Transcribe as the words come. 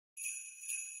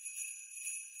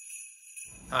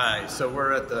Hi, so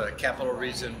we're at the Capital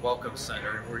Region Welcome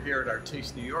Center, and we're here at our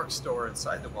Taste New York store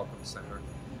inside the Welcome Center,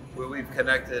 where we've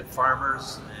connected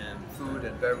farmers and food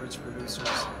and beverage producers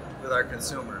with our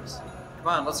consumers. Come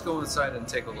on, let's go inside and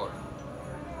take a look.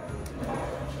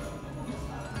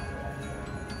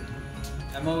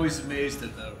 I'm always amazed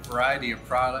at the variety of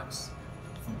products,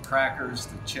 from crackers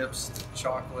to chips to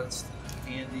chocolates to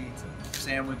candy to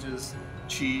sandwiches,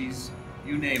 cheese,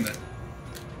 you name it.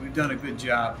 We've done a good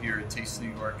job here at Taste New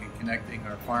York in connecting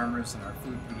our farmers and our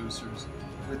food producers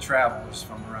with travelers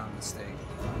from around the state.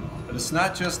 But it's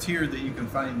not just here that you can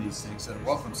find these things at a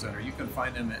Welcome Center. You can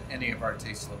find them at any of our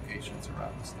Taste locations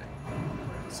around the state.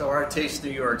 So our Taste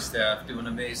New York staff do an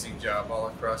amazing job all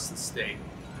across the state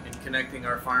in connecting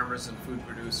our farmers and food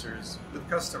producers with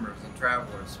customers and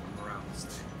travelers from around the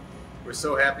state. We're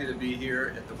so happy to be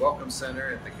here at the Welcome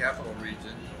Center at the Capital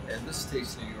Region and this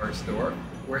Taste New York store,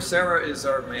 where Sarah is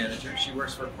our manager. She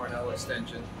works for Cornell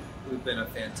Extension, who've been a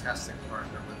fantastic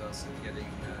partner with us in getting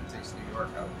Taste New York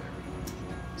out there.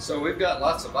 So we've got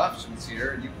lots of options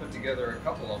here, and you put together a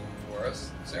couple of them for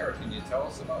us. Sarah, can you tell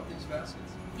us about these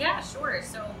baskets? Yeah, sure.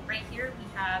 So right here we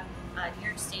have New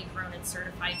York State Grown and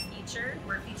Certified featured.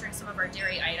 We're featuring some of our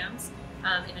dairy items.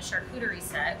 In a charcuterie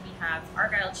set, we have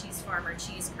Argyle Cheese Farmer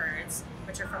cheese curds,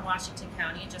 which are from Washington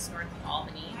County, just north of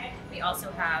Albany. We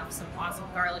also have some awesome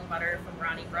garlic butter from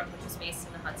Ronnie Brook, which is based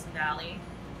in the Hudson Valley,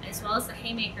 as well as the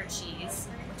Haymaker cheese,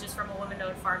 which is from a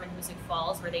woman-owned farm in Hoosick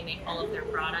Falls, where they make all of their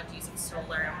product using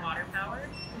solar and water power.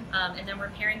 And then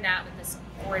we're pairing that with this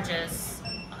gorgeous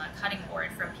cutting board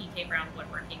from PK Brown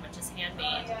Woodworking, which is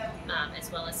handmade,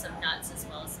 as well as some nuts, as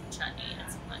well as some chutney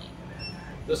and some honey.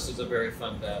 This is a very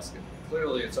fun basket.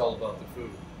 Clearly it's all about the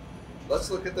food. Let's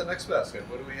look at the next basket.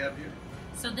 What do we have here?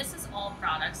 So this is all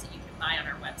products that you can buy on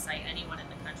our website. Anyone in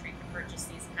the country can purchase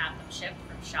these and have them shipped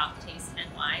from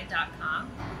shoptasteny.com.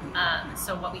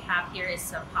 So what we have here is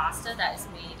some pasta that is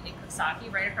made in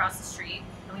Coxsackie right across the street.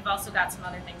 And we've also got some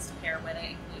other things to pair with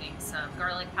it, including some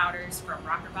garlic powders from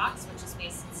Rocker Box, which is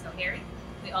based in Schoharie.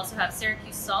 We also have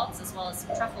Syracuse salts as well as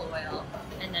some truffle oil.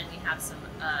 And then we have some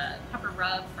pepper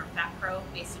rub from Fat Crow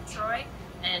based in Troy.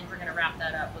 And we're going to wrap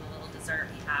that up with a little dessert.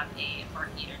 We have a Mark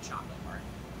Eater chocolate bar.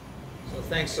 So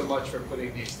thanks so much for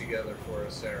putting these together for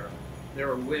us, Sarah.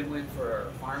 They're a win-win for our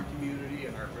farm community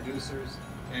and our producers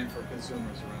and for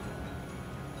consumers around the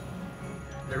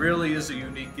country. There really is a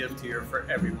unique gift here for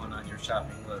everyone on your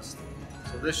shopping list.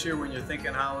 So this year when you're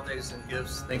thinking holidays and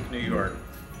gifts, think New York.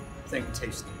 Think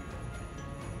Taste New York.